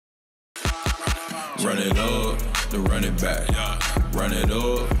Run it up, the run it back. Run it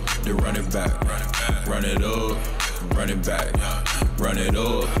up, the run it back. Run it up, run it back. Run it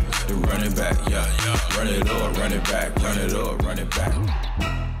up, the run it back. Run it up, run it back. Run it up, run it back.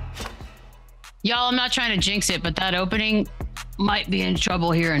 Y'all, I'm not trying to jinx it, but that opening might be in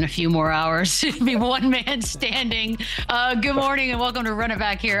trouble here in a few more hours. It'll be one man standing. Good morning and welcome to Run It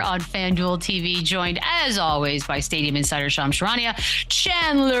Back here on FanDuel TV, joined as always by Stadium Insider Charania,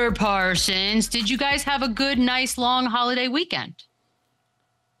 Chandler Parsons. Did you guys have a good, nice, long holiday weekend?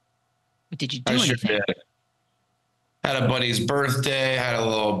 What did you do? I sure anything? did. Had a buddy's birthday, had a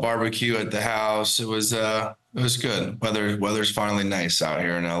little barbecue at the house. It was good. Weather's finally nice out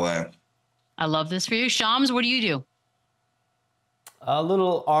here in LA. I love this for you. Shams, what do you do? A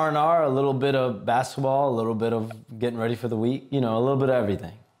little R&R, a little bit of basketball, a little bit of getting ready for the week, a little bit of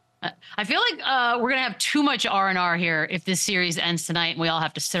everything. I feel like we're going to have too much R&R here if this series ends tonight and we all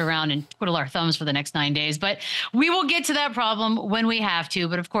have to sit around and twiddle our thumbs for the next 9 days. But we will get to that problem when we have to.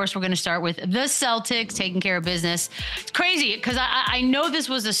 But of course, we're going to start with the Celtics taking care of business. It's crazy because I know this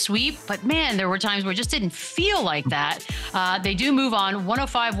was a sweep, but man, there were times where it just didn't feel like that. They do move on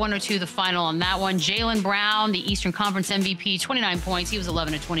 105-102, the final on that one. Jaylen Brown, the Eastern Conference MVP, 29 points. He was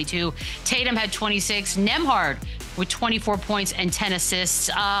 11 of 22. Tatum had 26. Nembhard with 24 points and 10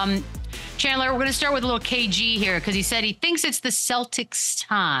 assists. Chandler, we're going to start with a little KG here because he said he thinks it's the Celtics'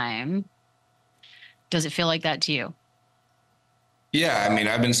 time. Does it feel like that to you? Yeah, I mean,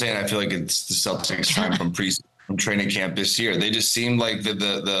 I've been saying I feel like it's the Celtics' time from training camp this year. They just seem like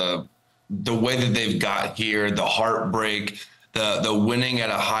the way that they've got here, the heartbreak, the winning at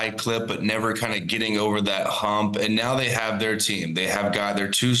a high clip, but never kind of getting over that hump. And now they have their team. They have got their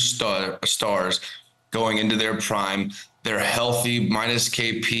two stars going into their prime. They're healthy, minus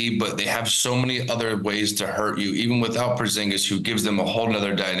KP, but they have so many other ways to hurt you, even without Porzingis, who gives them a whole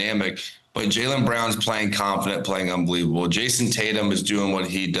nother dynamic. But Jaylen Brown's playing confident, playing unbelievable. Jason Tatum is doing what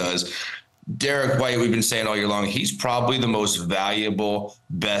he does. Derek White, we've been saying all year long, he's probably the most valuable,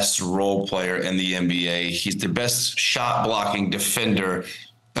 best role player in the NBA. He's the best shot blocking defender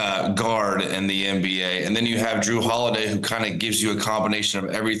guard in the NBA. And then you have Drew Holiday, who kind of gives you a combination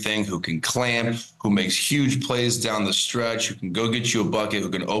of everything, who can clamp, who makes huge plays down the stretch, who can go get you a bucket, who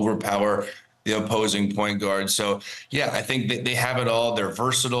can overpower the opposing point guard. So, yeah, I think that they have it all. They're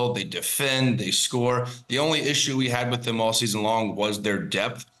versatile. They defend. They score. The only issue we had with them all season long was their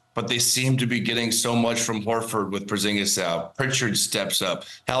depth, but they seem to be getting so much from Horford with Porzingis out. Pritchard steps up.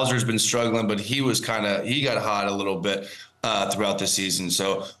 Hauser's been struggling, but he got hot a little bit throughout the season.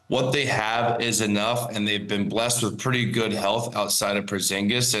 So what they have is enough, and they've been blessed with pretty good health outside of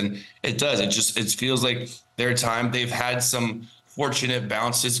Porzingis. And it feels like their time. They've had some fortunate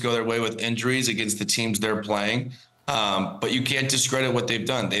bounces go their way with injuries against the teams they're playing. But you can't discredit what they've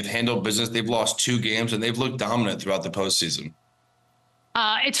done. They've handled business. They've lost 2 games, and they've looked dominant throughout the postseason.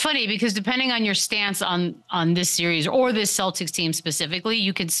 It's funny because depending on your stance on this series or this Celtics team specifically,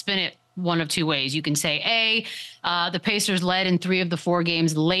 you could spin it one of 2 ways. You can say, the Pacers led in 3 of the 4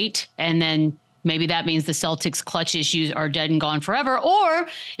 games late, and then maybe that means the Celtics' clutch issues are dead and gone forever. Or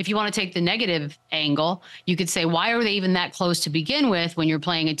if you want to take the negative angle, you could say, why are they even that close to begin with when you're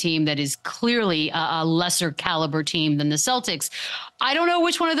playing a team that is clearly a lesser caliber team than the Celtics? I don't know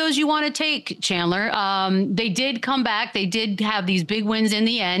which one of those you want to take, Chandler. They did come back. They did have these big wins in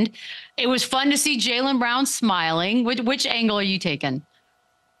the end. It was fun to see Jaylen Brown smiling. Which angle are you taking?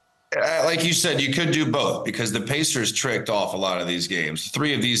 Like you said, you could do both because the Pacers tricked off a lot of these games.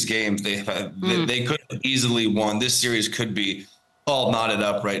 3 of these games they could have easily won. This series could be all knotted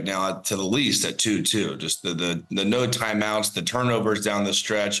up right now to the least at 2-2. Just the no timeouts, the turnovers down the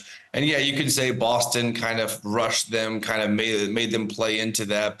stretch. And yeah, you could say Boston kind of rushed them, kind of made them play into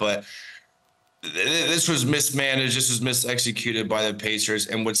that. But this was mismanaged. This was misexecuted by the Pacers.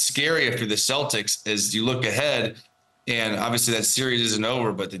 And what's scary after the Celtics is you look ahead, and obviously that series isn't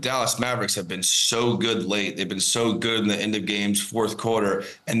over, but the Dallas Mavericks have been so good late. They've been so good in the end of games, fourth quarter,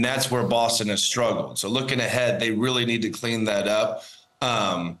 and that's where Boston has struggled. So looking ahead, they really need to clean that up.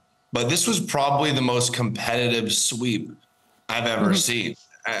 But this was probably the most competitive sweep I've ever seen.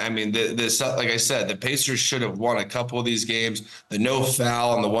 I mean, like I said, the Pacers should have won a couple of these games. The no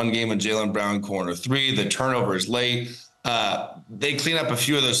foul in the one game in Jaylen Brown corner 3, the turnovers late. They clean up a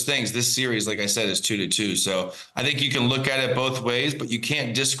few of those things. This series, like I said, is 2-2. So I think you can look at it both ways, but you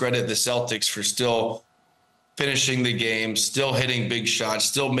can't discredit the Celtics for still finishing the game, still hitting big shots,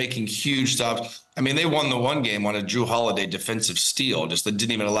 still making huge stops. I mean, they won the one game on a Drew Holiday defensive steal, just that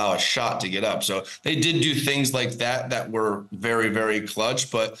didn't even allow a shot to get up. So they did do things like that were very, very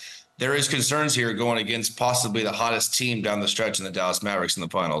clutch, but there is concerns here going against possibly the hottest team down the stretch in the Dallas Mavericks in the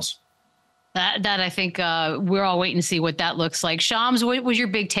finals. That I think we're all waiting to see what that looks like. Shams, what was your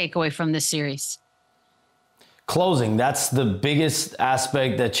big takeaway from this series? Closing, that's the biggest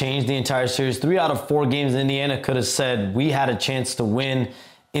aspect that changed the entire series. 3 out of 4 games, Indiana could have said we had a chance to win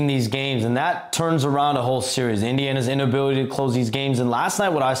in these games, and that turns around a whole series. Indiana's inability to close these games. And last night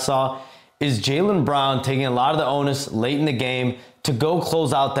what I saw is Jaylen Brown taking a lot of the onus late in the game to go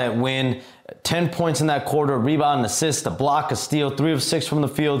close out that win. 10 points in that quarter, a rebound, an assist, a block, a steal, 3 of 6 from the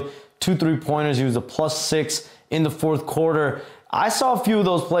field, 2 3-pointers. He was a +6 in the fourth quarter. I saw a few of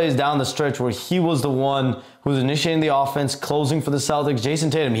those plays down the stretch where he was the one who was initiating the offense, closing for the Celtics. Jason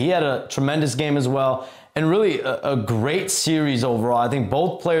Tatum, he had a tremendous game as well, and really a great series overall. I think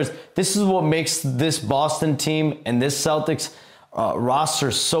both players, this is what makes this Boston team and this Celtics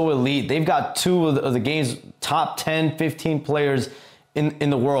roster so elite. They've got 2 of the game's top 10, 15 players in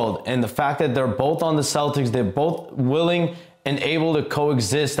the world. And the fact that they're both on the Celtics, they're both willing and able to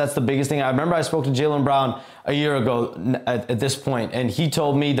coexist, that's the biggest thing. I remember I spoke to Jaylen Brown a year ago at this point, and he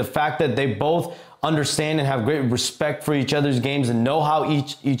told me the fact that they both understand and have great respect for each other's games and know how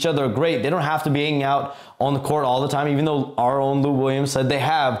each other are great. They don't have to be hanging out on the court all the time, even though our own Lou Williams said they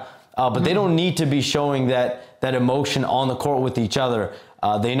have, but they don't need to be showing that emotion on the court with each other.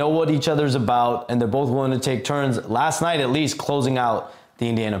 They know what each other's about, and they're both willing to take turns, last night at least, closing out the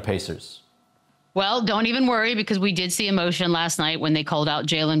Indiana Pacers. Well, don't even worry, because we did see emotion last night when they called out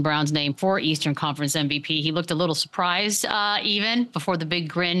Jaylen Brown's name for Eastern Conference MVP. He looked a little surprised even before the big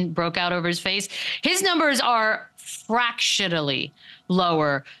grin broke out over his face. His numbers are fractionally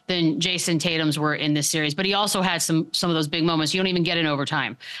lower than Jason Tatum's were in this series, but he also had some of those big moments. You don't even get in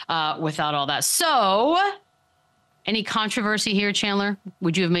overtime without all that. So any controversy here, Chandler?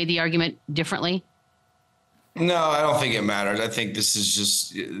 Would you have made the argument differently? No, I don't think it matters. I think this is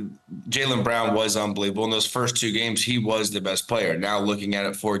just Jaylen Brown was unbelievable. In those first 2 games, he was the best player. Now looking at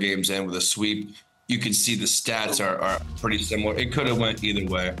it 4 games in with a sweep, you can see the stats are pretty similar. It could have went either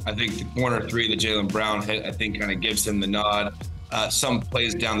way. I think the corner 3 that Jaylen Brown hit, I think kind of gives him the nod. Some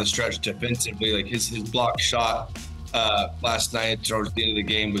plays down the stretch defensively, like his block shot last night towards the end of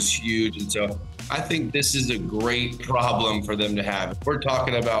the game was huge. And so I think this is a great problem for them to have. If we're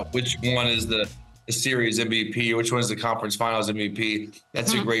talking about which one is the series MVP, which one is the conference finals MVP,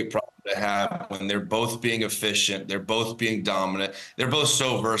 that's a great problem to have when they're both being efficient, they're both being dominant, they're both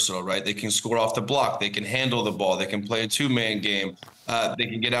so versatile, right? They can score off the block, they can handle the ball, they can play a 2-man game, they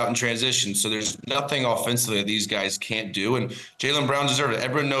can get out in transition. So there's nothing offensively that these guys can't do, and Jaylen Brown deserves it.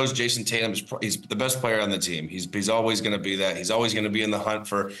 Everyone knows Jason Tatum he's the best player on the team. He's always going to be that. He's always going to be in the hunt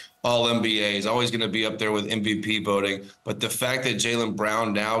for all NBA. He's always going to be up there with MVP voting. But the fact that Jaylen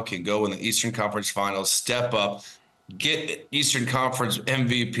Brown now can go in the Eastern Conference Finals, step up, get Eastern Conference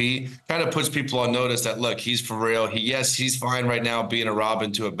MVP, kind of puts people on notice that, look, he's for real. He's fine right now being a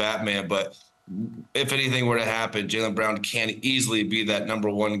Robin to a Batman, but if anything were to happen, Jaylen Brown can easily be that number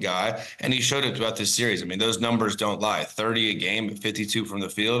 1 guy. And he showed it throughout this series. I mean, those numbers don't lie. 30 a game, 52 from the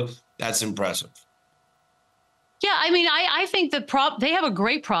field. That's impressive. Yeah, I mean, I think they have a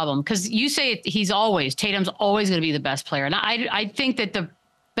great problem, because you say Tatum's always going to be the best player. And I think that the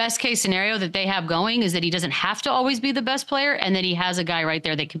best case scenario that they have going is that he doesn't have to always be the best player, and that he has a guy right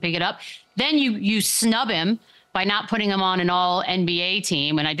there that can pick it up. Then you snub him by not putting him on an all NBA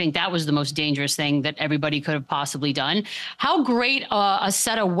team. And I think that was the most dangerous thing that everybody could have possibly done. How great a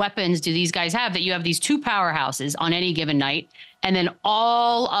set of weapons do these guys have, that you have these 2 powerhouses on any given night, and then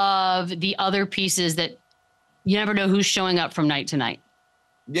all of the other pieces that you never know who's showing up from night to night.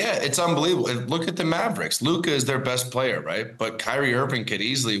 Yeah, it's unbelievable. Look at the Mavericks. Luka is their best player, right? But Kyrie Irving could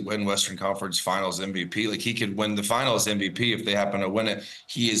easily win Western Conference Finals MVP. Like, he could win the Finals MVP if they happen to win it.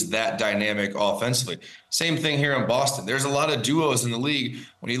 He is that dynamic offensively. Same thing here in Boston. There's a lot of duos in the league.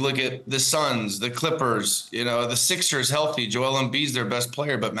 When you look at the Suns, the Clippers, the Sixers healthy, Joel Embiid's their best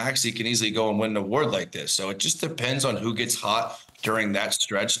player, but Maxey can easily go and win an award like this. So it just depends on who gets hot during that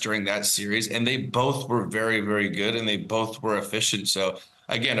stretch, during that series. And they both were very, very good, and they both were efficient. So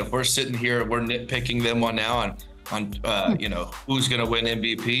again, if we're sitting here, we're nitpicking them on who's going to win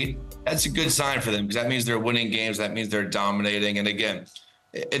MVP, that's a good sign for them, because that means they're winning games. That means they're dominating. And again,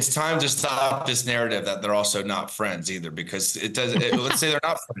 it's time to stop this narrative that they're also not friends either, because let's say they're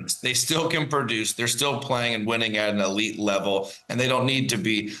not friends. They still can produce. They're still playing and winning at an elite level, and they don't need to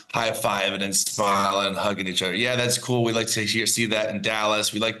be high-fiving and smiling and hugging each other. Yeah, that's cool. We like to see that in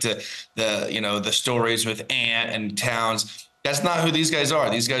Dallas. We like the stories with Ant and Towns. That's not who these guys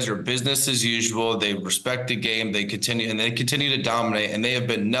are. These guys are business as usual. They respect the game. They continue to dominate, and they have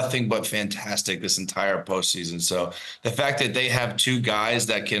been nothing but fantastic this entire postseason. So the fact that they have 2 guys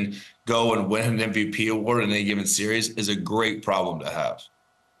that can go and win an MVP award in any given series is a great problem to have.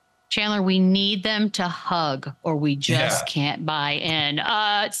 Chandler, we need them to hug or we just can't buy in.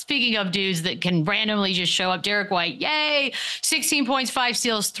 Speaking of dudes that can randomly just show up, Derek White, yay, 16 points, 5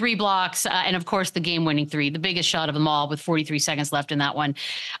 steals, 3 blocks, and of course the game-winning 3, the biggest shot of them all with 43 seconds left in that one.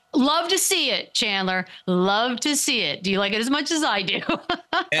 Love to see it, Chandler. Love to see it. Do you like it as much as I do?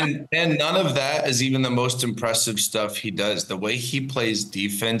 and none of that is even the most impressive stuff he does. The way he plays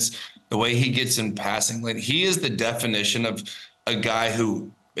defense, the way he gets in passing lane, he is the definition of a guy who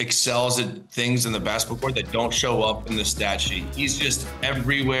excels at things in the basketball court that don't show up in the stat sheet. He's just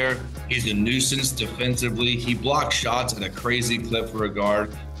everywhere. He's a nuisance defensively. He blocks shots at a crazy clip for a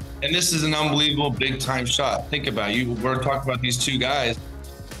guard. And this is an unbelievable big time shot. Think about it. We're talking about these two guys,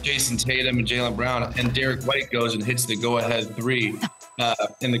 Jason Tatum and Jaylen Brown, and Derek White goes and hits the go-ahead 3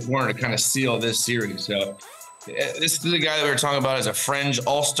 in the corner to kind of seal this series. So this is the guy that we were talking about as a fringe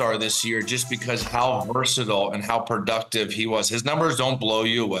all-star this year, just because how versatile and how productive he was. His numbers don't blow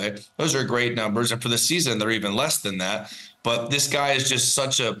you away. Those are great numbers. And for the season, they're even less than that. But this guy is just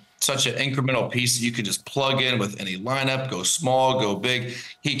such an incremental piece that you could just plug in with any lineup, go small, go big.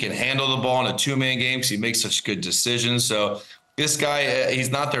 He can handle the ball in a 2-man game because he makes such good decisions. So this guy,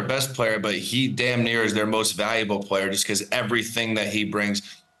 he's not their best player, but he damn near is their most valuable player just because everything that he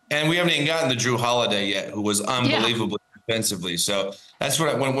brings. And we haven't even gotten to Drew Holiday yet, who was unbelievably defensively. So that's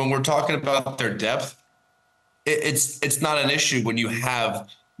what when we're talking about their depth, it's not an issue when you have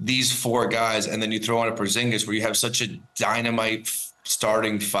these 4 guys and then you throw in a Porzingis where you have such a dynamite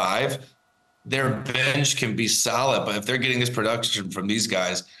starting 5. Their bench can be solid, but if they're getting this production from these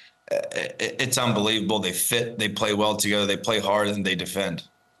guys, it's unbelievable. They fit, they play well together, they play hard, and they defend.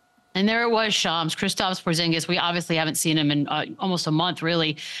 And there it was, Shams, Kristaps Porzingis. We obviously haven't seen him in almost a month,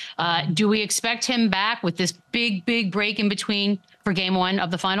 really. Do we expect him back with this big break in between for game 1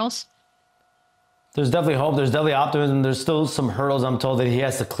 of the finals? There's definitely hope. There's definitely optimism. There's still some hurdles, I'm told, that he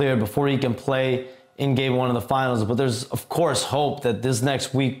has to clear before he can play in game 1 of the finals. But there's, of course, hope that this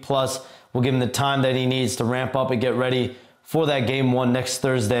next week plus will give him the time that he needs to ramp up and get ready for that game 1 next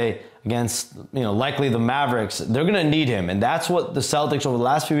Thursday against, likely the Mavericks. They're going to need him. And that's what the Celtics over the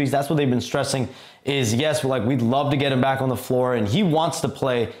last few weeks, that's what they've been stressing is, yes, we'd love to get him back on the floor, and he wants to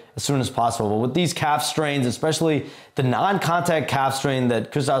play as soon as possible. But with these calf strains, especially the non-contact calf strain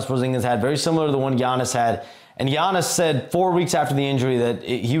that Kristaps Porzingis had, very similar to the one Giannis had, and Giannis said 4 weeks after the injury that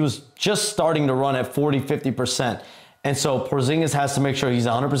he was just starting to run at 40-50%. And so Porzingis has to make sure he's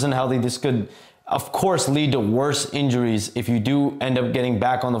 100% healthy. This could, of course, lead to worse injuries if you do end up getting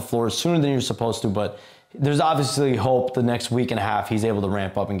back on the floor sooner than you're supposed to. But there's obviously hope the next week and a half he's able to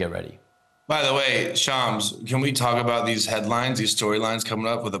ramp up and get ready. By the way, Shams, can we talk about these headlines, these storylines coming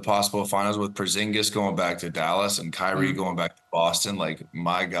up with the possible finals with Porzingis going back to Dallas and Kyrie going back to Boston? Like,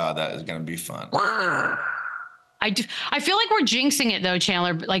 my God, that is going to be fun. I feel like we're jinxing it, though,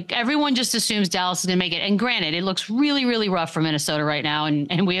 Chandler. Like, everyone just assumes Dallas is going to make it. And granted, it looks really, really rough for Minnesota right now.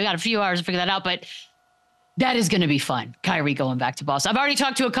 And we got a few hours to figure that out. But that is going to be fun. Kyrie going back to Boston. I've already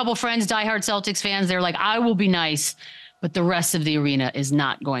talked to a couple friends, diehard Celtics fans. They're like, I will be nice, but the rest of the arena is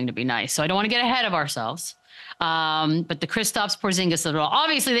not going to be nice. So I don't want to get ahead of ourselves. But the Kristaps Porzingis of it all,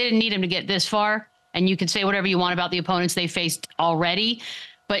 obviously they didn't need him to get this far. And you can say whatever you want about the opponents they faced already.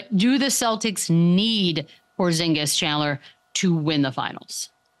 But do the Celtics need Porzingis, Chandler, to win the finals?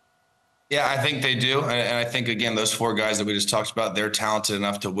 Yeah, I think they do. And I think, again, those 4 guys that we just talked about, they're talented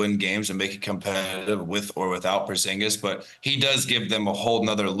enough to win games and make it competitive with or without Porzingis. But he does give them a whole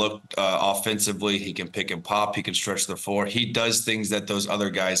nother look offensively. He can pick and pop. He can stretch the floor. He does things that those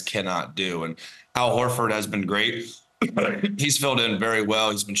other guys cannot do. And Al Horford has been great. He's filled in very well.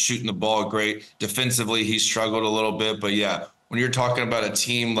 He's been shooting the ball great. Defensively, he's struggled a little bit. But, yeah, when you're talking about a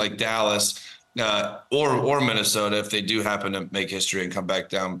team like Dallas or Minnesota, if they do happen to make history and come back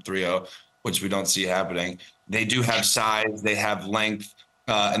down 3-0, which we don't see happening, they do have size, they have length,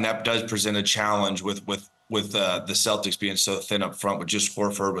 and that does present a challenge with the Celtics being so thin up front with just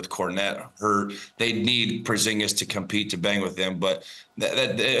Horford, with Cornette hurt. They need Porzingis to compete, to bang with them, but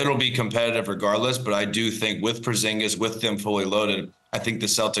it'll be competitive regardless. But I do think with Porzingis, with them fully loaded, I think the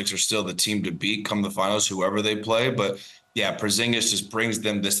Celtics are still the team to beat come the finals, whoever they play. But yeah, Porzingis just brings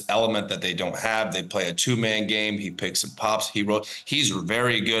them this element that they don't have. They play a 2-man game. He picks and pops. He's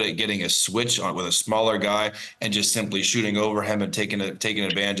very good at getting a switch on with a smaller guy and just simply shooting over him and taking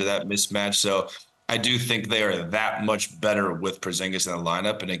advantage of that mismatch. So I do think they are that much better with Porzingis in the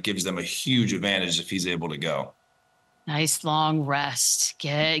lineup, and it gives them a huge advantage if he's able to go. Nice long rest.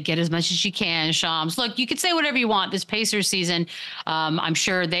 Get as much as you can, Shams. Look, you could say whatever you want. This Pacers season, I'm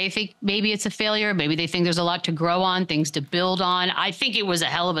sure they think maybe it's a failure. Maybe they think there's a lot to grow on, things to build on. I think it was a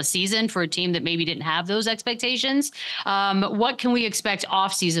hell of a season for a team that maybe didn't have those expectations. What can we expect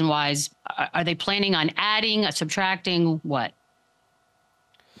off-season wise? Are they planning on adding, subtracting, what?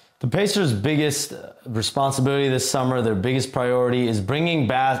 The Pacers' biggest responsibility this summer, their biggest priority, is bringing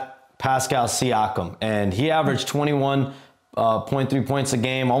back Pascal Siakam, and he averaged 21.3 points a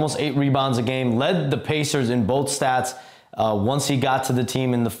game, almost 8 rebounds a game, led the Pacers in both stats once he got to the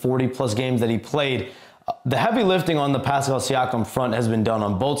team in the 40-plus games that he played. The heavy lifting on the Pascal Siakam front has been done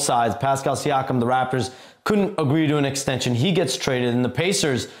on both sides. Pascal Siakam, the Raptors, couldn't agree to an extension. He gets traded, and the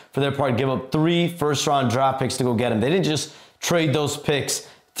Pacers, for their part, give up 3 first-round draft picks to go get him. They didn't just trade those picks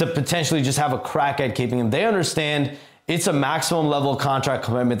to potentially just have a crack at keeping him. They understand it's a maximum level contract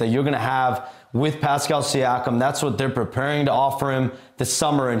commitment that you're going to have with Pascal Siakam. That's what they're preparing to offer him this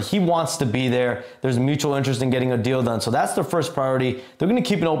summer, and he wants to be there. There's mutual interest in getting a deal done. So that's their first priority. They're going to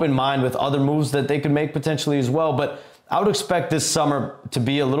keep an open mind with other moves that they could make potentially as well. But I would expect this summer to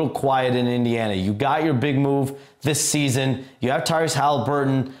be a little quiet in Indiana. You got your big move this season. You have Tyrese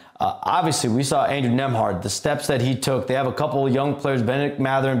Halliburton. Obviously, we saw Andrew Nembhard, the steps that he took. They have a couple of young players, Bennett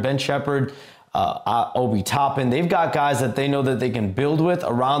Mathurin, Ben Shepherd, Obi Toppin. They've got guys that they know that they can build with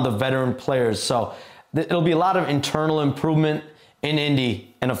around the veteran players. So it'll be a lot of internal improvement in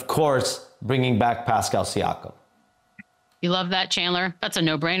Indy. And, of course, bringing back Pascal Siakam. You love that, Chandler? That's a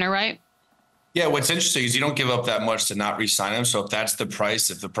no-brainer, right? Yeah, what's interesting is you don't give up that much to not re-sign him. So if that's the price,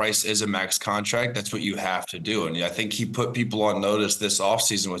 if the price is a max contract, that's what you have to do. And I think he put people on notice this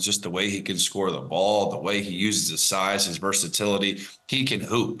offseason with just the way he can score the ball, the way he uses his size, his versatility. He can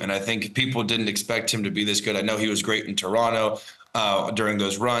hoop. And I think people didn't expect him to be this good. I know he was great in Toronto during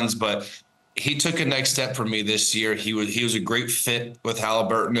those runs, but he took a next step for me this year. He was a great fit with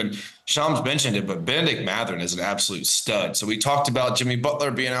Halliburton, and Shams mentioned it, but Bennett Mathurin is an absolute stud. So we talked about Jimmy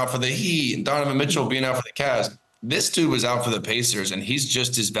Butler being out for the Heat and Donovan Mitchell being out for the Cavs. This dude was out for the Pacers, and he's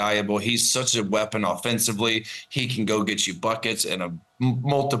just as valuable. He's such a weapon offensively. He can go get you buckets in a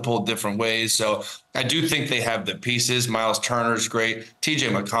multiple different ways. So I do think they have the pieces. Miles Turner's great. TJ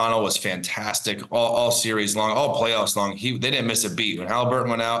McConnell was fantastic all series long, all playoffs long. They didn't miss a beat. When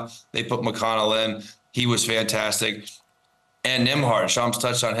Halliburton went out, they put McConnell in. He was fantastic. And Nembhard, Shams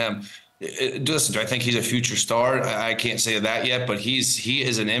touched on him. Listen, do I think he's a future star? I can't say that yet, but he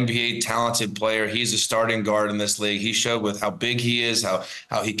is an NBA talented player. He's a starting guard in this league. He showed with how big he is,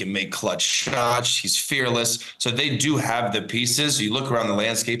 how he can make clutch shots. He's fearless. So they do have the pieces. You look around the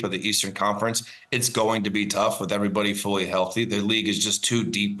landscape of the Eastern Conference, it's going to be tough with everybody fully healthy. The league is just too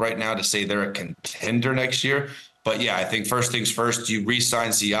deep right now to say they're a contender next year. But yeah, I think first things first, you re-sign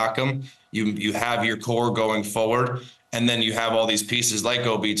Siakam. You have your core going forward. And then you have all these pieces like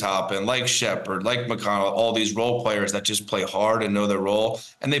Obi Toppin, like Shepherd, like McConnell, all these role players that just play hard and know their role.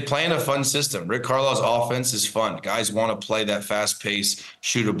 And they play in a fun system. Rick Carlisle's offense is fun. Guys want to play that fast pace,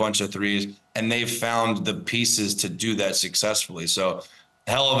 shoot a bunch of threes, and they've found the pieces to do that successfully. So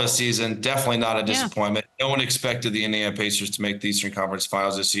hell of a season. Definitely not a disappointment. No one expected the Indiana Pacers to make the Eastern Conference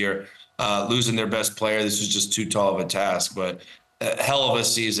Finals this year. Losing their best player, this was just too tall of a task. But hell of a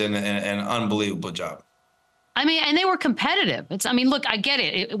season and an unbelievable job. I mean, and they were competitive. Look, I get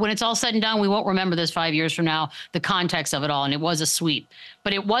it. When it's all said and done, we won't remember this 5 years from now, the context of it all. And it was a sweep,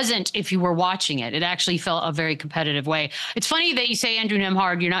 but it wasn't if you were watching it. It actually felt a very competitive way. It's funny that you say Andrew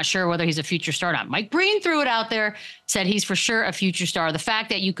Nembhard, you're not sure whether he's a future star or not. Mike Breen threw it out there, said he's for sure a future star. The fact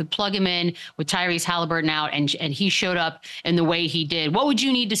that you could plug him in with Tyrese Halliburton out and he showed up in the way he did. What would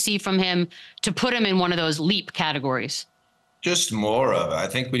you need to see from him to put him in one of those leap categories? Just more of it. I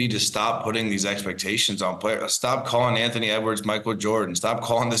think we need to stop putting these expectations on players. Stop calling Anthony Edwards Michael Jordan. Stop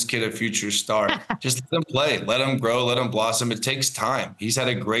calling this kid a future star. Just let him play. Let him grow. Let him blossom. It takes time. He's had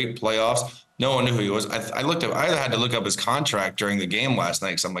a great playoffs. No one knew who he was. I had to look up his contract during the game last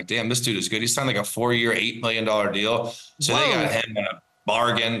night because I'm like, damn, this dude is good. He signed like a 4-year, $8 million deal. So They got him in a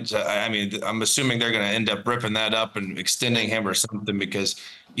bargain. So, I'm assuming they're going to end up ripping that up and extending him or something because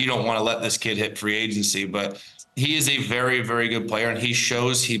you don't want to let this kid hit free agency. But he is a very, very good player, and he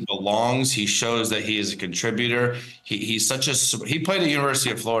shows he belongs. He shows that he is a contributor. He played at the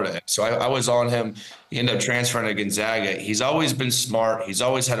University of Florida, so I was on him. He ended up transferring to Gonzaga. He's always been smart. He's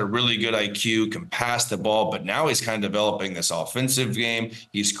always had a really good IQ, can pass the ball, but now he's kind of developing this offensive game.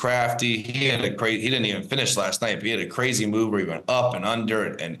 He's crafty. He didn't even finish last night, but he had a crazy move where he went up and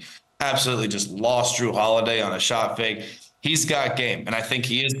under and absolutely just lost Drew Holiday on a shot fake. He's got game, and I think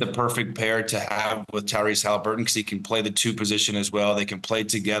he is the perfect pair to have with Tyrese Halliburton because he can play the 2 position as well. They can play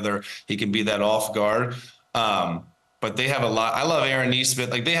together. He can be that off guard. but they have a lot. I love Aaron Nesmith.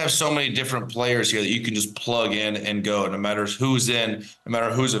 Like, they have so many different players here that you can just plug in and go. No matter who's in, no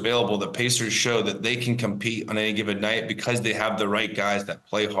matter who's available, the Pacers show that they can compete on any given night because they have the right guys that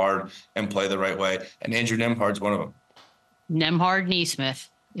play hard and play the right way. And Andrew Nembhard's one of them. Nembhard, Nesmith.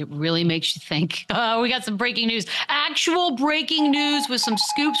 It really makes you think. We got some breaking news. Actual breaking news with some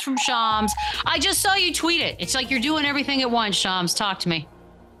scoops from Shams. I just saw you tweet it. It's like you're doing everything at once, Shams. Talk to me.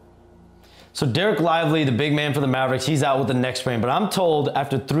 So Derek Lively, the big man for the Mavericks, he's out with the neck sprain. But I'm told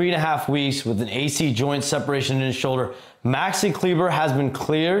after 3.5 weeks with an AC joint separation in his shoulder, Maxi Kleber has been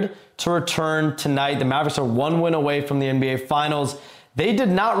cleared to return tonight. The Mavericks are 1 win away from the NBA Finals. They did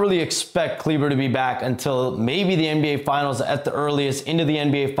not really expect Kleber to be back until maybe the NBA Finals at the earliest, into the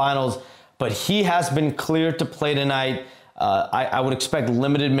NBA Finals. But he has been cleared to play tonight. I would expect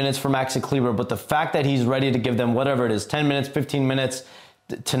limited minutes for Maxi Kleber, but the fact that he's ready to give them whatever it is, 10 minutes, 15 minutes,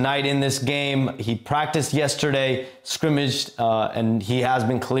 tonight in this game. He practiced yesterday, scrimmaged, and he has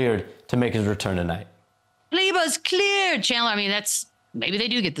been cleared to make his return tonight. Kleber's cleared, Chandler. I mean, maybe they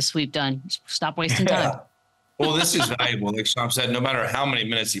do get the sweep done. Stop wasting time. Well, this is valuable. Like Sean said, no matter how many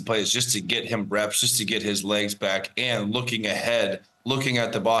minutes he plays, just to get him reps, just to get his legs back, and looking ahead, looking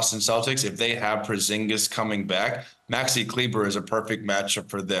at the Boston Celtics, if they have Porzingis coming back, Maxi Kleber is a perfect matchup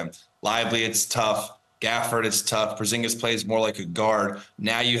for them. Lively, it's tough. Gafford, it's tough. Porzingis plays more like a guard.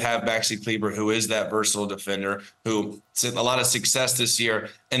 Now you have Maxi Kleber, who is that versatile defender, who had a lot of success this year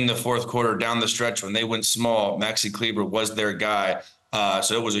in the fourth quarter down the stretch when they went small. Maxi Kleber was their guy.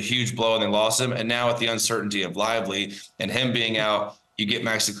 So it was a huge blow and they lost him. And now with the uncertainty of Lively and him being out, you get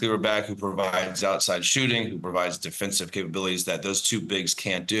Maxi Kleber back, who provides outside shooting, who provides defensive capabilities that those two bigs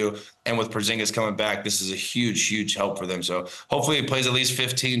can't do. And with Porzingis coming back, this is a huge, huge help for them. So hopefully he plays at least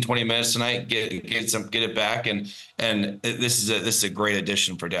 15, 20 minutes tonight, get it back. And this is a great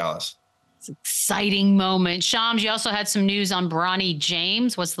addition for Dallas. It's an exciting moment. Shams, you also had some news on Bronny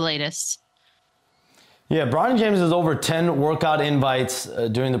James. What's the latest? Yeah, Bronny James has over 10 workout invites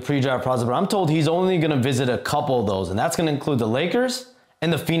during the pre-draft process, but I'm told he's only going to visit a couple of those, and that's going to include the Lakers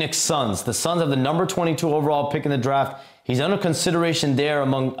and the Phoenix Suns. The Suns have the number 22 overall pick in the draft. He's under consideration there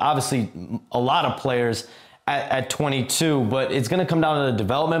among, obviously, a lot of players at 22, but it's going to come down to the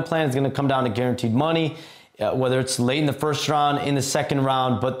development plan. It's going to come down to guaranteed money, whether it's late in the first round, in the second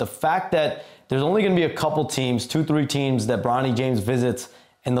round. But the fact that there's only going to be a couple teams, 2-3 teams that Bronny James visits,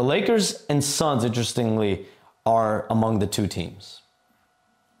 and the Lakers and Suns, interestingly, are among the two teams.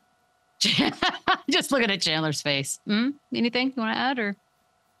 Just looking at Chandler's face. Anything you want to add? Or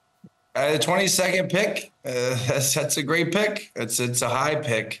the 22nd pick, that's a great pick. It's a high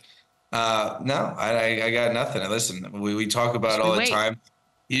pick. No, I got nothing. Listen, we talk about it all the time.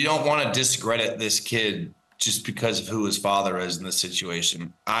 You don't want to discredit this kid just because of who his father is in this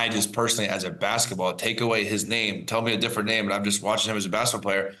situation. I just personally, as a basketball, take away his name, tell me a different name, and I'm just watching him as a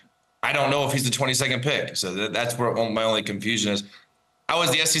basketball player. I don't know if he's the 22nd pick. So that's where my only confusion is. I was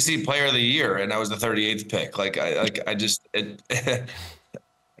the SEC Player of the Year, and I was the 38th pick.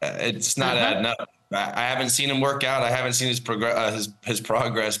 It's not adding up. I haven't seen him work out. I haven't seen his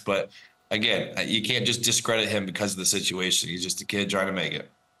progress. But again, you can't just discredit him because of the situation. He's just a kid trying to make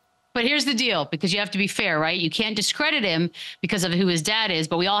it. But here's the deal, because you have to be fair, right? You can't discredit him because of who his dad is,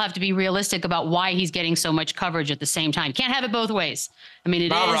 but we all have to be realistic about why he's getting so much coverage at the same time. Can't have it both ways. I mean,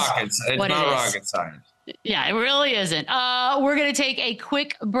 it's not rocket science. Yeah, it really isn't. We're going to take a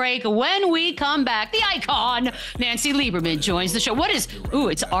quick break. When we come back, the icon, Nancy Lieberman, joins the show.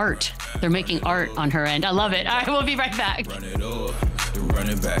 It's art. They're making art on her end. I love it. All right, we'll be right back. Run it up, run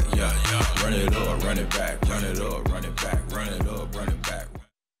it back, yeah. Run it up, run it back, run it up, run it back, run it up, run it back.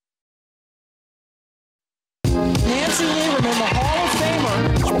 Nancy Lieberman, the Hall of Famer.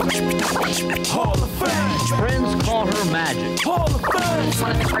 Hall of Fame. Friends call her magic. Hall of Fame.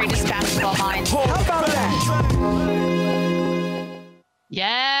 One of the greatest basketball minds. How about that?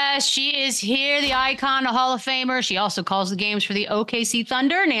 Yes, she is here, the icon, a Hall of Famer. She also calls the games for the OKC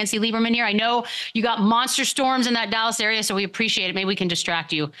Thunder. Nancy Lieberman here. I know you got monster storms in that Dallas area, so we appreciate it. Maybe we can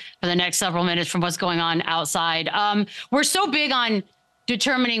distract you for the next several minutes from what's going on outside. We're so big on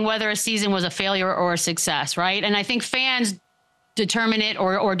determining whether a season was a failure or a success, right? And I think fans determine it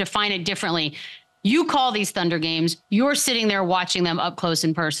or define it differently. You call these Thunder games. You're sitting there watching them up close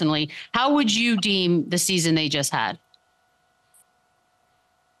and personally. How would you deem the season they just had?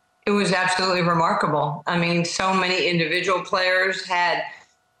 It was absolutely remarkable. I mean, so many individual players had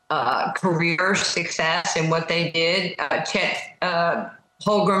career success in what they did. Chet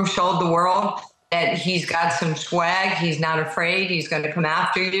Holmgren showed the world that he's got some swag. He's not afraid. He's going to come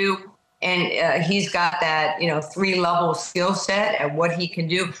after you. And he's got that, 3-level skill set at what he can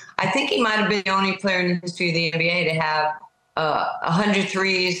do. I think he might have been the only player in the history of the NBA to have 100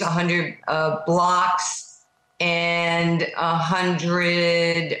 threes, 100 blocks, and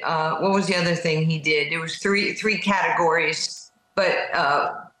 100. What was the other thing he did? There was three categories, but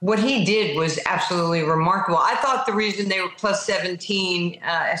what he did was absolutely remarkable. I thought the reason they were plus 17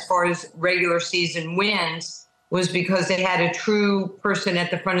 as far as regular season wins was because they had a true person at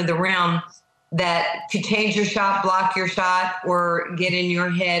the front of the rim that could change your shot, block your shot, or get in your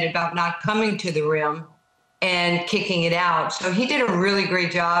head about not coming to the rim and kicking it out. So he did a really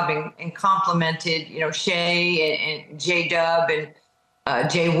great job and complimented, Shea and J-Dub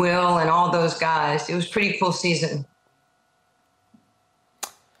and Jay Will and all those guys. It was a pretty cool season.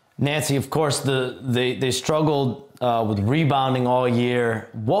 Nancy, of course, they struggled with rebounding all year.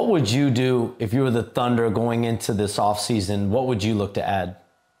 What would you do if you were the Thunder going into this offseason? What would you look to add?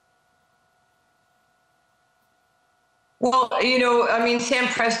 Well, Sam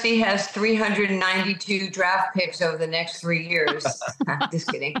Presti has 392 draft picks over the next 3 years. Just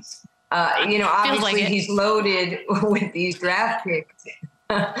kidding. Obviously he's loaded with these draft picks.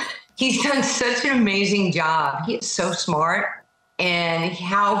 He's done such an amazing job. He is so smart, and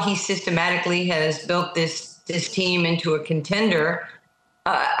how he systematically has built this team into a contender.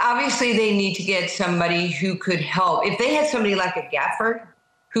 Obviously, they need to get somebody who could help. If they had somebody like a Gafford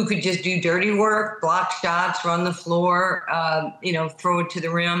who could just do dirty work, block shots, run the floor, throw it to the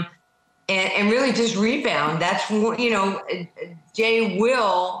rim, and really just rebound. That's, Jay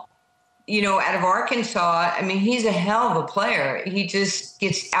Will, out of Arkansas, he's a hell of a player. He just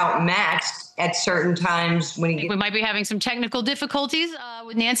gets outmatched at certain times when we might be having some technical difficulties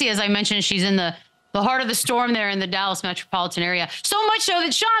with Nancy. As I mentioned, she's in the heart of the storm there in the Dallas metropolitan area. So much so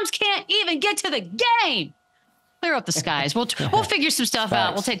that Shams can't even get to the game. Clear up the skies. We'll figure some stuff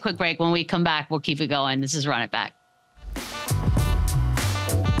out. We'll take a quick break. When we come back, we'll keep it going. This is Run It Back.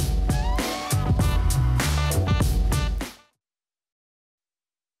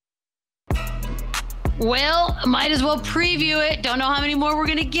 Well, might as well preview it. Don't know how many more we're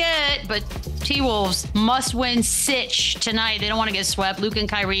going to get, but T-Wolves must win Sitch tonight. They don't want to get swept. Luke and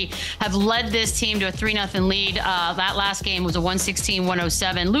Kyrie have led this team to a 3-0 lead. That last game was a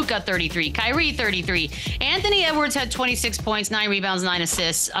 116-107. Luke got 33. Kyrie 33. Anthony Edwards had 26 points, 9 rebounds, 9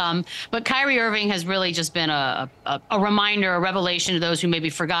 assists. But Kyrie Irving has really just been a reminder, a revelation to those who maybe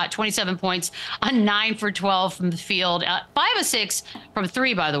forgot. 27 points on 9 for 12 from the field. 5 of 6 from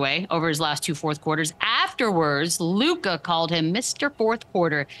 3, by the way, over his last 2 fourth quarters. Afterwards, Luka called him Mr. Fourth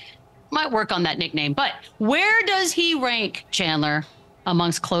Quarter. Might work on that nickname. But where does he rank, Chandler,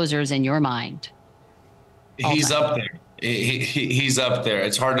 amongst closers in your mind? He's up there. He's up there.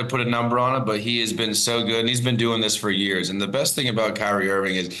 It's hard to put a number on it, but he has been so good. And he's been doing this for years. And the best thing about Kyrie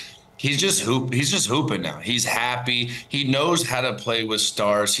Irving is he's just hooping now. He's happy. He knows how to play with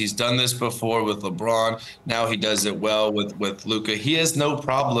stars. He's done this before with LeBron. Now he does it well with Luka. He has no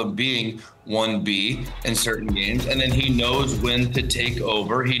problem being 1B in certain games, and then he knows when to take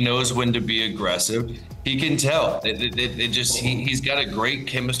over. He knows when to be aggressive. He can tell. He's got a great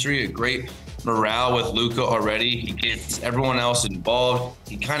chemistry, a great morale with Luka already. He gets everyone else involved.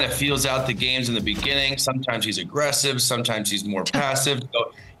 He kind of feels out the games in the beginning. Sometimes he's aggressive. Sometimes he's more passive.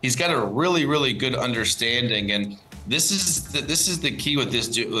 So he's got a really, really good understanding. And this is the key with this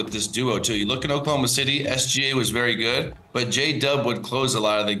duo too. You look at Oklahoma City, SGA was very good, but J-Dub would close a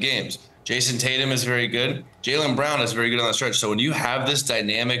lot of the games. Jason Tatum is very good. Jaylen Brown is very good on the stretch. So when you have this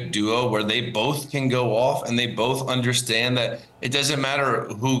dynamic duo where they both can go off and they both understand that it doesn't matter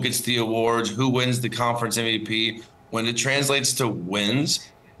who gets the awards, who wins the conference MVP, when it translates to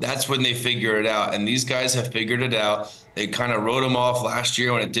wins, that's when they figure it out. And these guys have figured it out. They kind of wrote them off last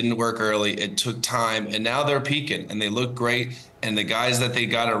year when it didn't work early. It took time, and now they're peaking, and they look great. And the guys that they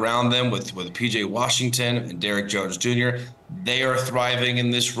got around them with PJ Washington and Derrick Jones Jr., they are thriving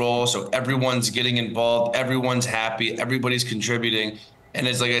in this role. So everyone's getting involved. Everyone's happy. Everybody's contributing. And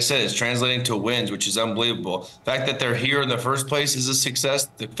it's like I said, it's translating to wins, which is unbelievable. The fact that they're here in the first place is a success.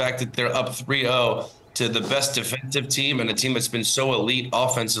 The fact that they're up 3-0 to the best defensive team and a team that's been so elite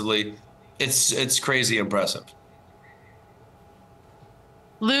offensively, it's crazy impressive.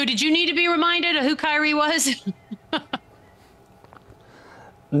 Lou, did you need to be reminded of who Kyrie was?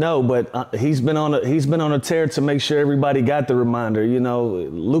 No, but he's been on a tear to make sure everybody got the reminder. You know,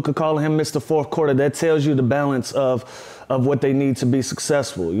 Luka calling him Mr. Fourth Quarter, that tells you the balance of what they need to be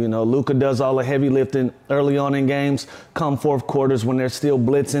successful. You know, Luka does all the heavy lifting early on in games. Come fourth quarters when they're still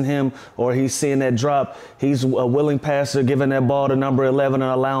blitzing him or he's seeing that drop, he's a willing passer, giving that ball to number 11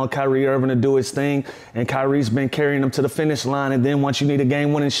 and allowing Kyrie Irving to do his thing. And Kyrie's been carrying him to the finish line. And then once you need a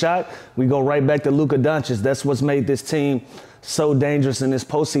game-winning shot, we go right back to Luka Doncic. That's what's made this team so dangerous in this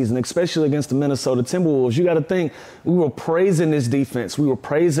postseason, especially against the Minnesota Timberwolves. You got to think, we were praising this defense. We were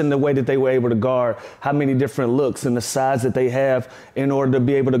praising the way that they were able to guard, how many different looks and the size that they have in order to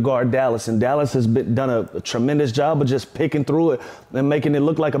be able to guard Dallas. And Dallas has done a tremendous job of just picking through it and making it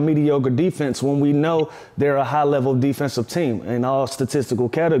look like a mediocre defense when we know they're a high-level defensive team in all statistical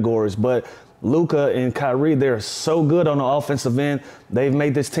categories. But Luka and Kyrie, they're so good on the offensive end. They've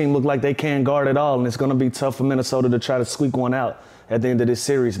made this team look like they can't guard at all, and it's going to be tough for Minnesota to try to squeak one out at the end of this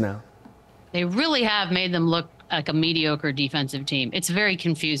series now. They really have made them look like a mediocre defensive team. It's very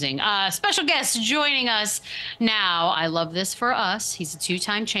confusing. Special guest joining us now. I love this for us. He's a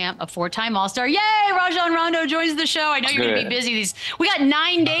 2-time champ, a 4-time All-Star. Yay! Rajon Rondo joins the show. I know you're going to be busy. We got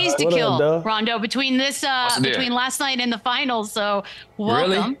 9 days to kill, Rondo, between this between last night and the finals. So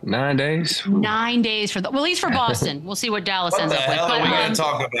welcome. Really? 9 days? 9 days for at least for Boston. We'll see what Dallas ends up with. What the hell are we going to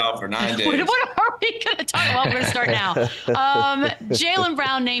talk about for 9 days? What are we going to talk about? We're going to start now. Jaylen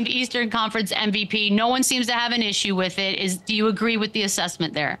Brown named Eastern Conference MVP. No one seems to have an issue with it. Do you agree with the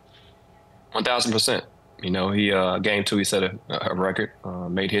assessment there? 1,000%. You know, he game 2, he set a record,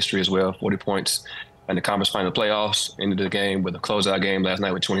 made history as well, 40 points in the conference final playoffs, ended the game with a closeout game last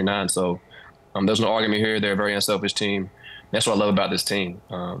night with 29. So there's no argument here. They're a very unselfish team. That's what I love about this team.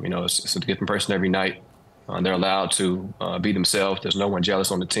 You know, it's a different person every night. They're allowed to be themselves. There's no one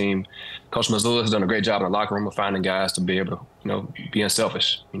jealous on the team. Coach Mazzulla has done a great job in the locker room of finding guys to be able to, you know, be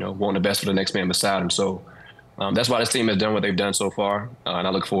unselfish, you know, wanting the best for the next man beside him. So that's why this team has done what they've done so far. And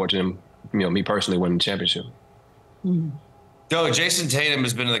I look forward to them, you know, me personally winning the championship. Mm-hmm. Joe, Jason Tatum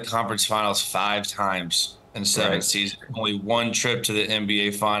has been in the conference finals 5 times in 7 seasons. Only 1 trip to the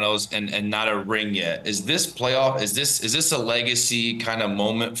NBA finals and not a ring yet. Is this playoff? Is this a legacy kind of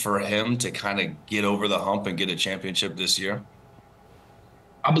moment for him to kind of get over the hump and get a championship this year?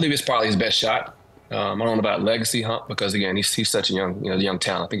 I believe it's probably his best shot. I don't know about legacy hump because again, he's such a young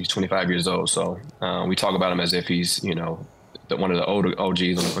talent. I think he's 25 years old. So we talk about him as if he's, you know, one of the older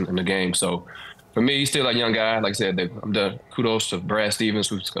OGs in the game. So for me, he's still a young guy. Like I said, I'm done. Kudos to Brad Stevens,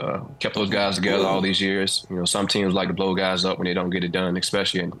 who's kept those guys together all these years. You know, some teams like to blow guys up when they don't get it done,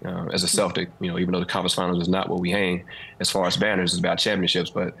 especially as a Celtic. You know, even though the conference finals is not what we hang as far as banners, it's about championships.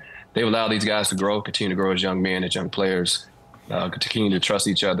 But they've allowed these guys to grow, continue to grow as young men, as young players, continue to trust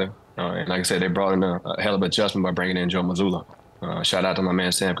each other. And like I said, they brought in a hell of an adjustment by bringing in Joe Mazzulla. Shout out to my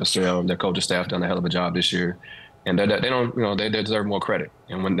man Sam Cassell. Their coaching staff done a hell of a job this year. And they don't, you know, they deserve more credit.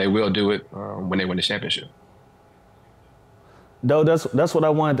 And when they will do it when they win the championship. Though that's what I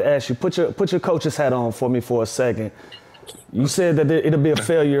wanted to ask you. Put your coach's hat on for me for a second. You said that it'll be a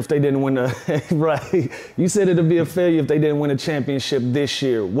failure if they didn't win right. You said it'll be a failure if they didn't win a championship this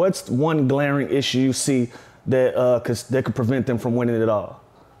year. What's one glaring issue you see that could prevent them from winning it all?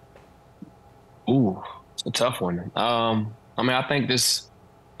 Ooh, it's a tough one. I mean, I think this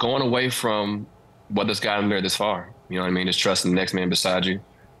going away from what has gotten there this far, you know what I mean? Just trusting the next man beside you.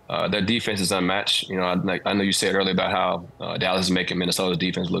 Their defense is unmatched. You know, I know you said earlier about how Dallas is making Minnesota's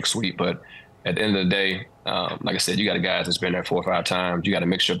defense look sweet, but at the end of the day, like I said, you got guys that's been there 4 or 5 times. You got a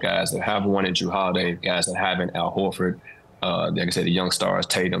mixture of guys that have won in Drew Holiday, guys that haven't, Al Horford, like I said, the young stars,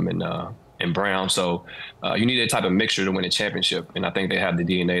 Tatum and Brown. So you need that type of mixture to win a championship, and I think they have the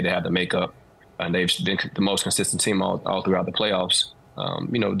DNA, they have the makeup, and they've been the most consistent team all throughout the playoffs.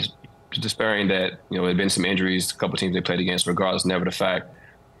 You know, despairing that, you know, there have been some injuries, a couple of teams they played against, regardless, never the fact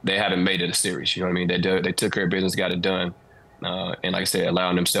they haven't made it a series. You know what I mean? They took care of business, got it done. And like I said,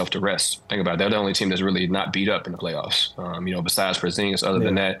 allowing themselves to rest. Think about it. They're the only team that's really not beat up in the playoffs. You know, besides Porzingis, other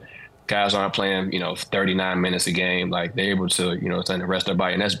than that, guys aren't playing, you know, 39 minutes a game. Like they're able to, you know, to rest their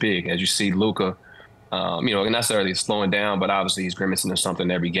body. And that's big. As you see Luka, you know, not necessarily slowing down, but obviously he's grimacing to something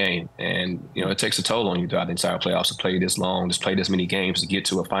every game. And, you know, it takes a toll on you throughout the entire playoffs to play this long, just play this many games to get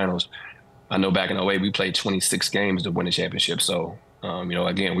to a finals. I know back in 08, we played 26 games to win the championship. So, you know,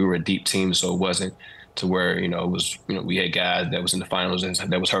 again, we were a deep team, so it wasn't to where, you know, it was, you know, we had guys that was in the finals and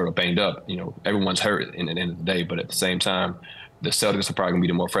that was hurt or banged up. You know, everyone's hurt in the end of the day, but at the same time, the Celtics are probably gonna be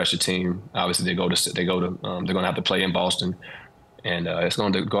the more fresher team. Obviously, they're gonna have to play in Boston. And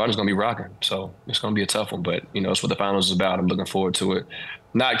the Garden's going to be rocking. So it's going to be a tough one. But, it's what the finals is about. I'm looking forward to it.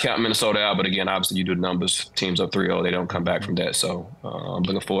 Not counting Minnesota out, but again, obviously you do the numbers. Teams up 3-0, they don't come back from that. So I'm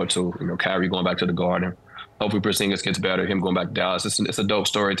looking forward to, Kyrie going back to the Garden. Hopefully Porzingis gets better, him going back to Dallas. It's a dope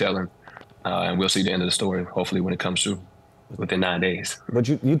storytelling. And we'll see the end of the story, hopefully, when it comes through within 9 days. But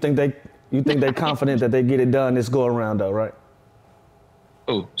you think they're confident that they get it done this go around, though, right?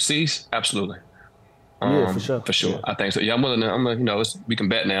 Oh, C's? Absolutely. Yeah, for sure. For sure. Yeah. I think so. Yeah, I'm willing. We can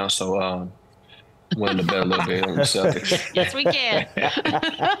bet now, so willing to bet a little bit on the Celtics. Yes, we can.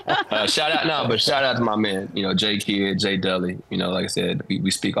 Shout out to my man, Jay Kidd, Jay Dudley. Like I said, we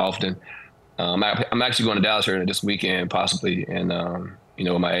speak often. I'm actually going to Dallas here this weekend, possibly, and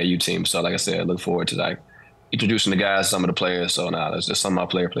with my AU team. So, like I said, I look forward to introducing the guys, some of the players. So now there's just some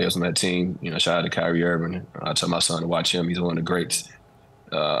of my players on that team. Shout out to Kyrie Irving. I tell my son to watch him. He's one of the greats.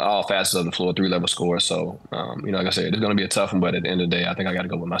 All facets of the floor, 3-level scorer. So, like I said, it's going to be a tough one, but at the end of the day, I think I got to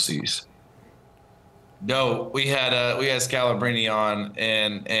go with my C's. No, we had Scalabrini on,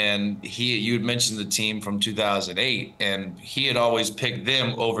 and you had mentioned the team from 2008, and he had always picked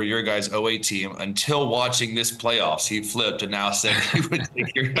them over your guys' 08 team until watching this playoffs. He flipped and now said he would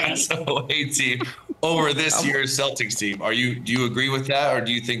take your guys' 08 team over this year's Celtics team. Do you agree with that, or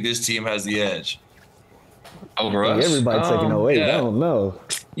do you think this team has the edge? Over us? Everybody taking 08. Yeah. I don't know.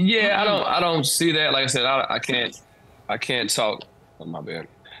 Yeah, I don't see that. Like I said, I can't talk. Oh, my bad.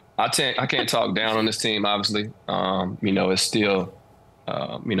 I can't talk down on this team. Obviously, it's still,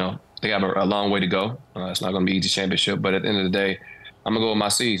 they have a long way to go. It's not going to be an easy championship, but at the end of the day, I'm gonna go with my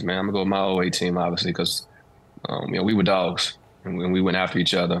C's, man. I'm gonna go with my 08 team, obviously, because we were dogs and we went after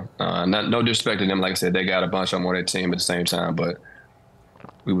each other. No disrespect to them. Like I said, they got a bunch on their team at the same time, but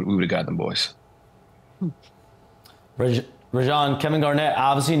we would have got them boys. Rajon, Kevin Garnett,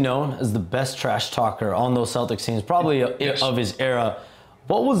 obviously known as the best trash talker on those Celtics teams, probably of his era.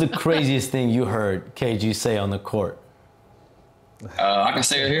 What was the craziest thing you heard KG say on the court? I can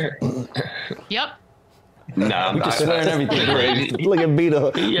say it here. Yep. Nah, we can swear and everything. Crazy. Look at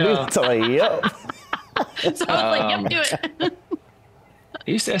Beadle. Yeah. Yep. So I was yep, do it.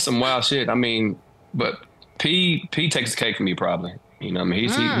 He said some wild shit. I mean, but P takes the cake for me probably.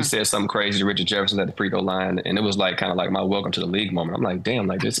 He said something crazy to Richard Jefferson at the free throw line, and it was kind of like my welcome to the league moment. I'm like, damn,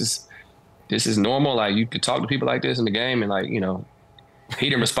 this is normal. Like, you could talk to people like this in the game, and he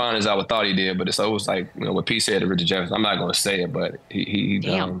didn't respond as I would thought he did. But it was what P said to Richard Jefferson. I'm not going to say it, but it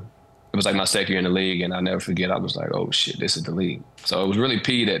was like my second year in the league, and I'll never forget. I was like, oh shit, this is the league. So it was really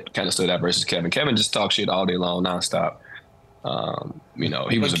P that kind of stood out versus Kevin. Kevin just talked shit all day long, nonstop.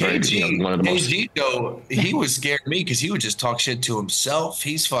 He was a very one of the most. KG, though, he would scare me because he would just talk shit to himself.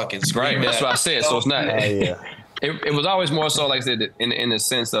 He's fucking screaming. Right, that's what I said. So it's not. Yeah. It was always more so, like I said, in the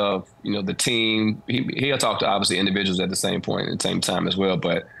sense of the team. He'll talk to obviously individuals at the same point at the same time as well,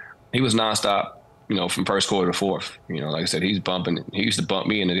 but he was nonstop. From first quarter to fourth. Like I said, he's bumping. He used to bump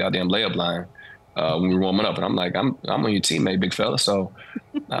me in the goddamn layup line when we were warming up, and I'm like, I'm on your teammate, big fella. So,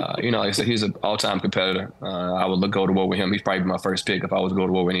 like I said, he's an all-time competitor. I would go to war with him. He's probably my first pick if I was to go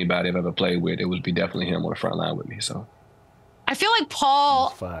to war with anybody I've ever played with. It would be definitely him on the front line with me. So, I feel like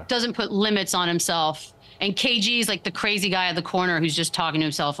Paul doesn't put limits on himself. And KG is like the crazy guy at the corner who's just talking to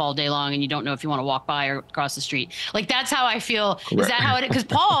himself all day long, and you don't know if you want to walk by or cross the street. Like, that's how I feel. Correct. Is that how it is? Because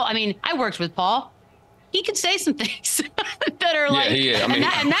Paul, I worked with Paul. He could say some things that are and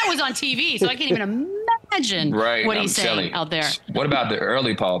that was on TV, so I can't even imagine what he's saying out there. What about the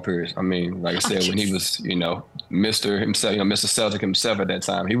early Paul Pierce? Like I said, when he was, Mr. himself, Mr. Celtic himself at that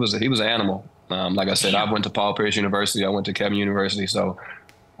time, he was an animal. Like I said, I went to Paul Pierce University, I went to Kevin University, so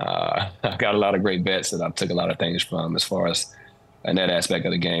I got a lot of great bets that I took a lot of things from as far as in that aspect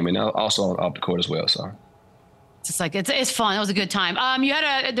of the game, and also off the court as well. So. It's it's fun. It was a good time.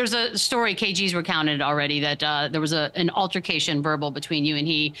 There's a story KG's recounted already that there was an altercation verbal between you and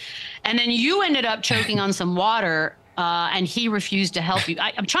he, and then you ended up choking on some water, and he refused to help you.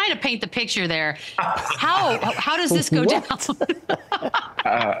 I'm trying to paint the picture there. How does this go down?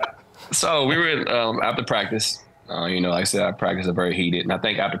 So we were after practice. Like I said, our practice are very heated, and I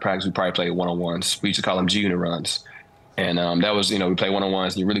think after practice we probably played one-on-ones. We used to call them G-unit runs. And that was, we played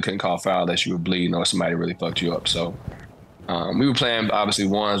one-on-ones, and you really couldn't call foul unless you were bleeding or somebody really fucked you up. So we were playing, obviously,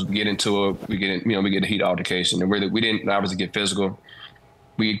 ones. We get into it. We get a heat altercation. And really, we didn't obviously get physical.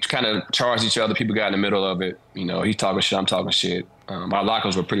 We kind of charged each other. People got in the middle of it. He's talking shit, I'm talking shit. Our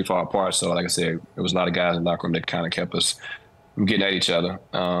lockers were pretty far apart. So, like I said, there was a lot of guys in the locker room that kind of kept us from getting at each other.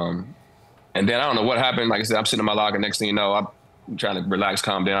 And then I don't know what happened. Like I said, I'm sitting in my locker. Next thing you know, I'm trying to relax,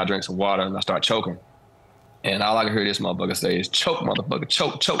 calm down. I drink some water, and I start choking. And all I could hear this motherfucker say is, choke, motherfucker,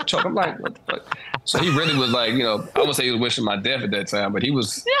 choke, choke, choke. I'm like, what the fuck? So he really was like, I wouldn't say he was wishing my death at that time, but he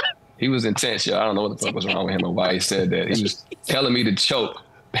was intense, yo. I don't know what the fuck was wrong with him or why he said that. He was telling me to choke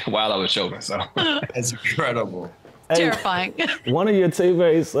while I was choking. So that's incredible. Terrifying. One of your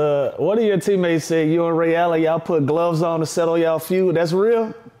teammates said you and Ray Allen, y'all put gloves on to settle y'all feud. That's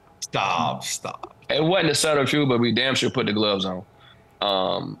real? Stop. It wasn't a subtle feud, but we damn sure put the gloves on.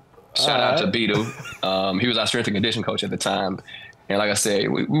 Shout out to Beadle. He was our strength and conditioning coach at the time. And like I said,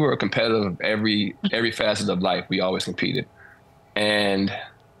 we were competitive every facet of life. We always competed. And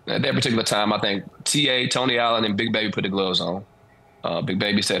at that particular time, I think T.A., Tony Allen, and Big Baby put the gloves on. Big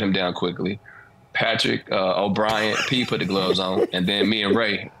Baby set him down quickly. Patrick O'Brien, P put the gloves on. And then me and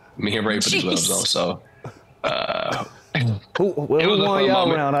Ray put the gloves on. So who won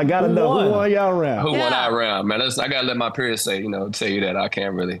y'all round? I gotta know who won y'all round. Who won our round, man? I gotta let my peers say, tell you that. I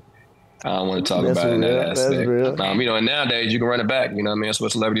don't want to talk about it in that aspect. That's real. And nowadays you can run it back. That's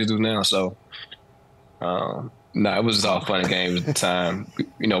what celebrities do now. So, it was just all fun and games at the time.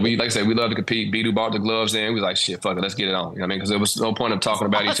 We like I said, we love to compete. Beadle bought the gloves in. We was like, shit, fuck it, let's get it on. Because there was no point of talking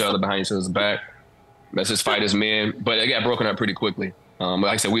about each other behind each other's back. Let's just fight as men. But it got broken up pretty quickly.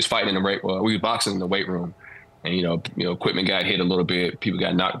 Like I said, we was fighting we was boxing in the weight room, and equipment got hit a little bit, people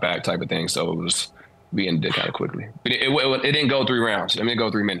got knocked back, type of thing. So we ended it kind of quickly. But it didn't go 3 rounds. It go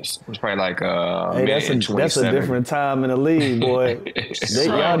 3 minutes. It was probably like that's a different time in the league, boy.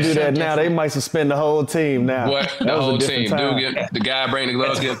 Y'all do that now. They might suspend the whole team now. Boy, the whole team. The guy bringing the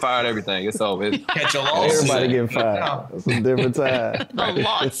gloves getting fired, everything. It's over. Catch a lawsuit. Everybody getting fired. It's a different time. The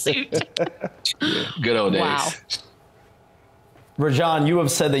lawsuit. Yeah, good old days. Wow. Rajon, you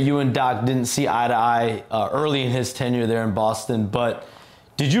have said that you and Doc didn't see eye to eye early in his tenure there in Boston, but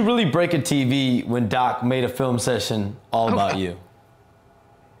did you really break a TV when Doc made a film session all about you?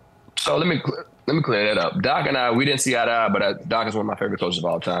 So let me clear that up. Doc and I, we didn't see eye to eye, but Doc is one of my favorite coaches of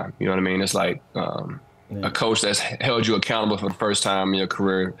all time. You know what I mean? It's like a coach that's held you accountable for the first time in your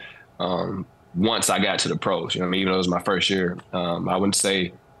career. Once I got to the pros, even though it was my first year, I wouldn't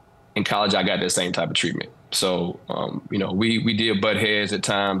say in college I got that same type of treatment. So, we did butt heads at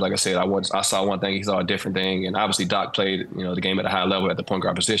times. Like I said, I saw one thing, he saw a different thing. And obviously Doc played, the game at a high level at the point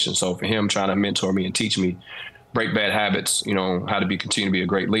guard position. So for him trying to mentor me and teach me, break bad habits, how to continue to be a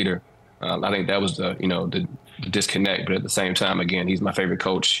great leader. I think that was the disconnect. But at the same time, again, he's my favorite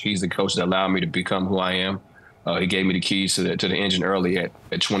coach. He's the coach that allowed me to become who I am. He gave me the keys to the engine early at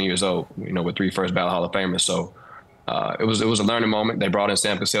 20 years old, with 3 first ballot Hall of Famers. So, it was a learning moment. They brought in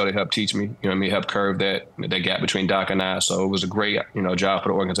Sam Cassell to help teach me, help curve that gap between Doc and I. So it was a great, job for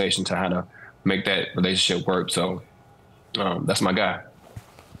the organization to how to make that relationship work. So that's my guy.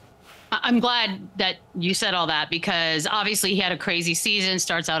 I'm glad that you said all that, because obviously he had a crazy season,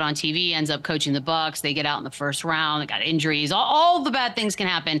 starts out on TV, ends up coaching the Bucks. They get out in the first round. They got injuries. All the bad things can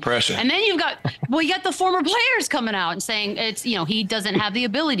happen. Pressure. And then you got the former players coming out and saying it's, he doesn't have the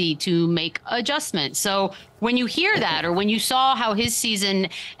ability to make adjustments. So when you hear that, or when you saw how his season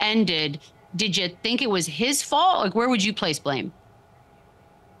ended, did you think it was his fault? Like, where would you place blame?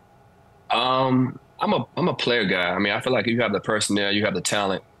 I'm a player guy. I feel like you have the personnel, you have the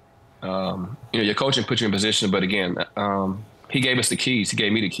talent. Your coaching put you in position, but again, he gave us the keys. He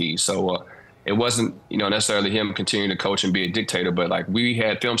gave me the keys. So it wasn't, necessarily him continuing to coach and be a dictator, but like we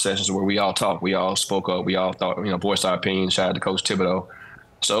had film sessions where we all talked, we all spoke up, we all thought, voiced our opinions. Shout out to Coach Thibodeau.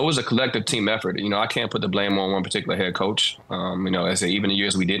 So it was a collective team effort. I can't put the blame on one particular head coach. As I say, even the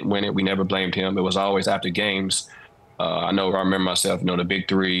years we didn't win it, we never blamed him. It was always after games. I remember myself, the big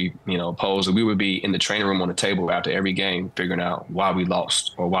three, polls, we would be in the training room on the table after every game, figuring out why we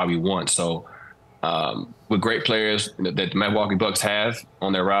lost or why we won. So with great players that the Milwaukee Bucks have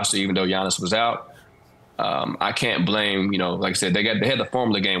on their roster, even though Giannis was out, I can't blame, like I said, they had the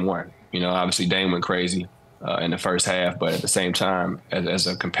formula game one. Obviously Dame went crazy in the first half, but at the same time, as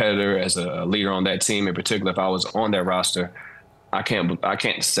a competitor, as a leader on that team in particular, if I was on their roster, I can't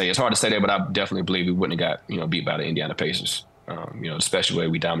say, it's hard to say that, but I definitely believe we wouldn't have got, beat by the Indiana Pacers, especially the way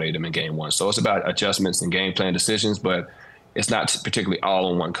we dominated them in game one. So it's about adjustments and game plan decisions, but it's not particularly all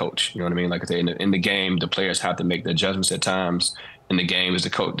on one coach. You know what I mean? Like I say, in the game, the players have to make the adjustments at times. In the game,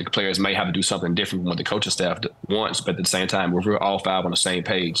 the players may have to do something different from what the coaching staff wants, but at the same time, if we're all 5 on the same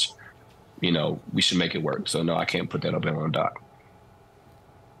page, we should make it work. So no, I can't put that up there on Doc.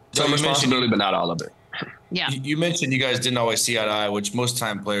 Some responsibility, but not all of it. Yeah. You mentioned you guys didn't always see eye to eye, which most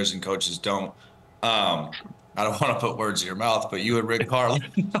time players and coaches don't. I don't want to put words in your mouth, but you and Rick Carlisle,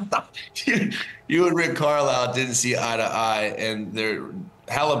 you and Rick Carlisle didn't see eye to eye, and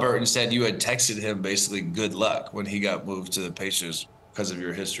Halliburton said you had texted him basically good luck when he got moved to the Pacers because of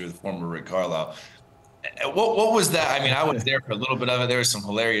your history with former Rick Carlisle. What was that? I mean, I was there for a little bit of it. There was some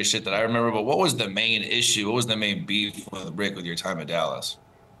hilarious shit that I remember, but what was the main issue? What was the main beef with Rick with your time at Dallas?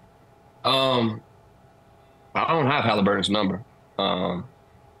 I don't have Halliburton's number,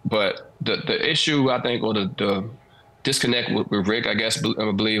 but the issue, I think, or the disconnect with Rick, I guess,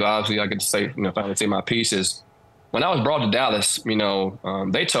 I believe, obviously, I could say, if I would say my piece is, when I was brought to Dallas,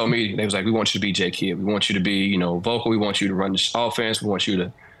 they told me, they was like, we want you to be J Kidd. We want you to be, vocal. We want you to run the offense. We want you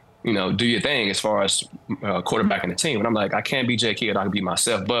to, do your thing as far as quarterbacking the team. And I'm like, I can't be J Kidd. I can be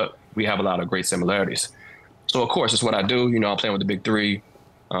myself, but we have a lot of great similarities. So, of course, it's what I do. I'm playing with the big three.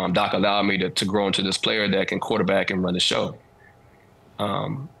 Doc allowed me to grow into this player that can quarterback and run the show.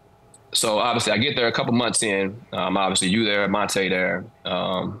 So obviously I get there a couple months in. Obviously you there, Monte there.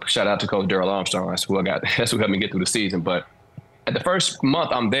 Shout out to Coach Daryl Armstrong. That's who helped me get through the season. But at the first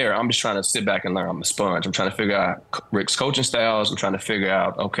month I'm there, I'm just trying to sit back and learn. I'm a sponge. I'm trying to figure out Rick's coaching styles. I'm trying to figure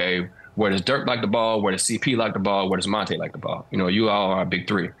out, okay, where does Dirk like the ball? Where does CP like the ball? Where does Monte like the ball? You all are a big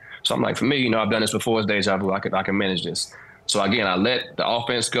three. So I'm like, for me, I've done this before. It's deja vu. I can manage this. So again, I let the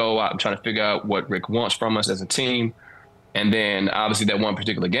offense go. I'm trying to figure out what Rick wants from us as a team. And then obviously that one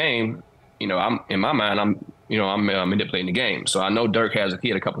particular game, I'm in my mind, I'm manipulating the game. So I know Dirk had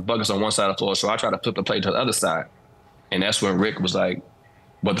a couple of buckets on one side of the floor. So I try to flip the play to the other side. And that's when Rick was like,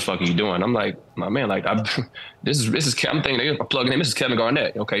 what the fuck are you doing? I'm like, my man, like, this is, I'm thinking they're plugging in. This is Kevin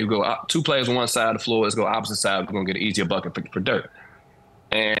Garnett. Okay, you go two players on one side of the floor. Let's go opposite side. We're going to get an easier bucket for Dirk.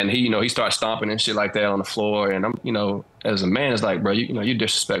 And he starts stomping and shit like that on the floor. And I'm, as a man, it's like, bro, you're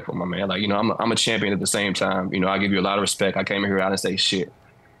disrespectful, my man. Like, I'm a champion at the same time. I give you a lot of respect. I came in here, I didn't say shit.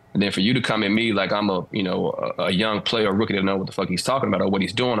 And then for you to come at me like I'm a young player, rookie, to know what the fuck he's talking about or what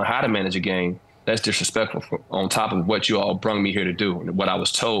he's doing or how to manage a game, that's disrespectful on top of what you all brung me here to do and what I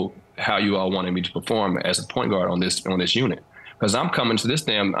was told how you all wanted me to perform as a point guard on this unit. Because I'm coming to this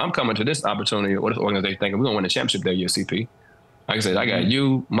opportunity or this organization thinking we're going to win the championship that year, CP. Like I said, I got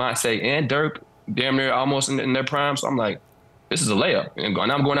you, Monte, and Dirk damn near almost in their prime. So I'm like, this is a layup. And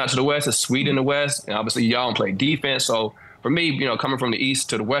I'm going out to the West. It's sweet in the West. And obviously y'all don't play defense. So for me, coming from the East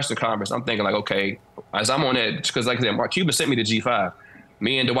to the Western Conference, I'm thinking like, okay, as I'm on that, because like I said, Mark Cuban sent me to G5.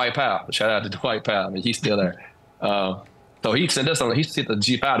 Me and Dwight Powell. Shout out to Dwight Powell. I mean, he's still there. So he sent us on. He sent the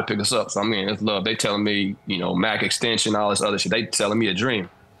G5 to pick us up. So I mean, it's love. They telling me, MAC extension, all this other shit. They telling me a dream.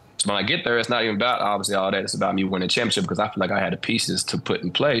 So when I get there, it's not even about obviously all that. It's about me winning a championship because I feel like I had the pieces to put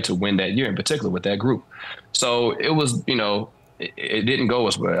in play to win that year in particular with that group. So it was, it didn't go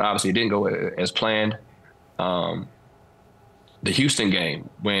as well. Obviously, it didn't go as planned. The Houston game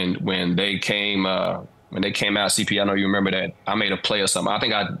when they came out, CP, I know you remember that I made a play or something. I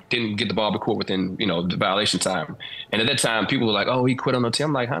think I didn't get the ball to court within, the violation time. And at that time, people were like, oh, he quit on the team.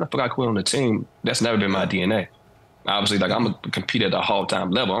 I'm like, how the fuck I quit on the team? That's never been my DNA. Obviously, like, I'm going to compete at the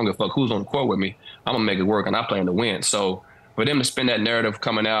all-time level. I don't give a fuck who's on the court with me. I'm going to make it work, and I plan to win. So for them to spin that narrative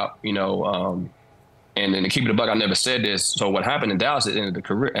coming out, and then to keep it a buck, I never said this. So what happened in Dallas at the end of the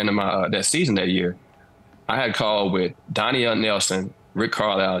career, end of my that season that year, I had called with Donnie Nelson, Rick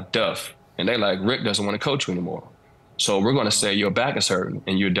Carlisle, Duff, and they like, Rick doesn't want to coach you anymore. So we're going to say your back is hurting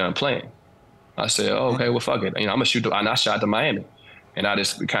and you're done playing. I said, oh, okay, well, fuck it. I'm going to shoot. And I shot to Miami, and I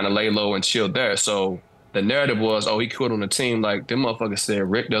just kind of lay low and chilled there. So the narrative was, oh, he quit on the team. Like, them motherfuckers said,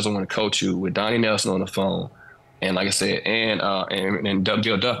 Rick doesn't want to coach you with Donnie Nelson on the phone. And like I said, and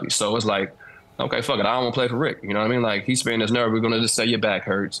Bill Duffy. So it's like, okay, fuck it. I don't want to play for Rick. You know what I mean? Like, he's spinning his nerve. We're going to just say your back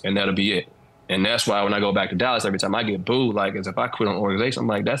hurts, and that'll be it. And that's why when I go back to Dallas, every time I get booed, like, as if I quit on an organization, I'm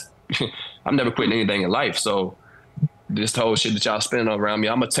like, I'm never quitting anything in life. So this whole shit that y'all spinning around me,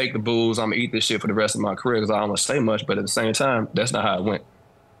 I'm going to take the booze. I'm going to eat this shit for the rest of my career because I don't want to say much. But at the same time, that's not how it went.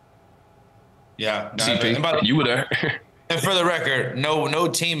 Yeah. CP, you were there. And for the record, no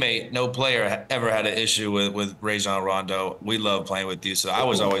teammate, no player ever had an issue with Rajon Rondo. We love playing with you, so I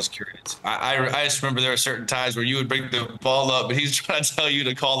was always curious. I just remember there were certain times where you would bring the ball up, and he's trying to tell you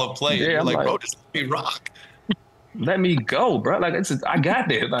to call a play. Yeah, you're like, bro, just let me rock. Let me go, bro. Like, I got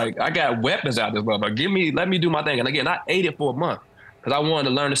this. Like, I got weapons out there, bro. Let me do my thing. And again, I ate it for a month because I wanted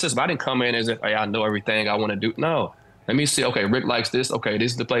to learn the system. I didn't come in as if, hey, I know everything I want to do. No. Let me see, okay, Rick likes this. Okay,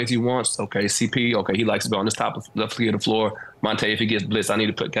 this is the plays he wants. Okay, CP, okay, he likes to be on this top of the floor. Monte, if he gets blitzed, I need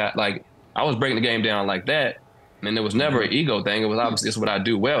to put guy. Like, I was breaking the game down like that. And there was never an ego thing. It was obviously it's what I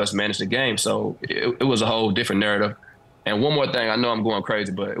do well is manage the game. So it was a whole different narrative. And one more thing, I know I'm going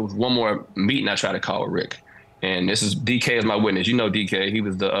crazy, but it was one more meeting I tried to call with Rick. And this is DK as my witness. You know DK, he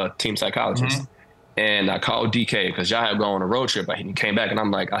was the team psychologist. Mm-hmm. And I called DK because y'all had gone on a road trip. He came back, and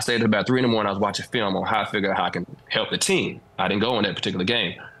I'm like, I stayed at about 3 in the morning. I was watching film on how I figure out how I can help the team. I didn't go in that particular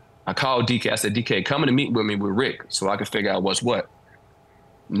game. I called DK. I said, DK, come in to meet with me with Rick so I can figure out what's what.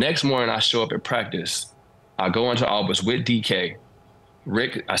 next morning I show up at practice. I go into office with DK.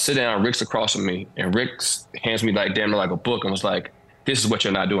 Rick, I sit down, Rick's across from me, and Rick hands me like damn near like a book and was like, "This is what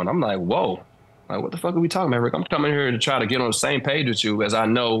you're not doing." I'm like, whoa. Like, what the fuck are we talking about, Rick? I'm coming here to try to get on the same page with you, as I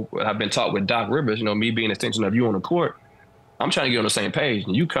know I've been taught with Doc Rivers, you know, me being an extension of you on the court. I'm trying to get on the same page,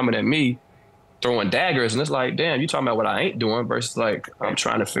 and you coming at me throwing daggers, and it's like, damn, you talking about what I ain't doing versus like I'm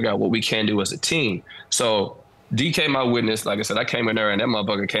trying to figure out what we can do as a team. So DK, my witness, like I said, I came in there and that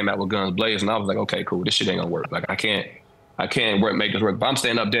motherfucker came out with guns blazing, and I was like, okay, cool, this shit ain't gonna work. Like I can't make this work. But I'm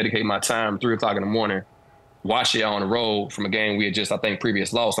staying up, dedicating my time, 3 o'clock in the morning, watch it on the road from a game we had just, I think,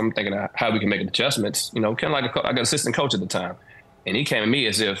 previous lost. I'm thinking of how we can make adjustments, you know, kind of like I got an assistant coach at the time. And he came at me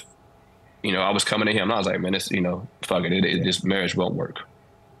as if, you know, I was coming to him. And I was like, man, this, you know, fuck it, this marriage won't work.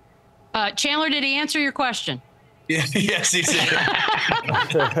 Chandler, did he answer your question? Yeah, yes, he did. Okay,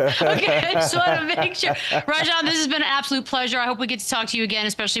 I just want to make sure. Rajon, this has been an absolute pleasure. I hope we get to talk to you again,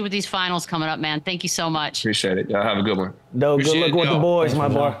 especially with these finals coming up, man. Thank you so much. Appreciate it. Y'all have a good one. No, good luck with the boys, my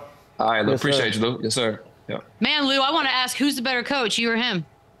boy. All right, Lou. Yes, Appreciate sir. you, Lou. Yes, sir. Yeah. Man, Lou, I want to ask, who's the better coach, you or him?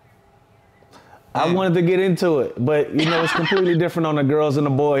 I wanted to get into it, but you know it's completely different on the girls and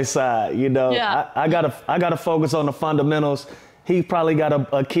the boys side. You know, Yeah. I gotta focus on the fundamentals. He probably got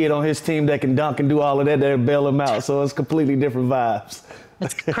a kid on his team that can dunk and do all of that to bail him out. So it's completely different vibes.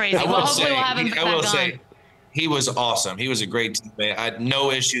 That's crazy. Well, hopefully we'll have him back on. He was awesome. He was a great teammate. I had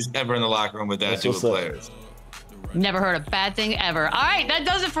no issues ever in the locker room with that two players. Never heard a bad thing ever. All right, that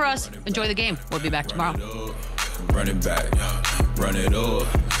does it for us. Enjoy the game. We'll be back tomorrow. Run it back, run it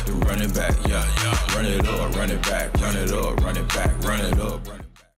up, run it back, run it up, run it back, run it up, run it back, run it up.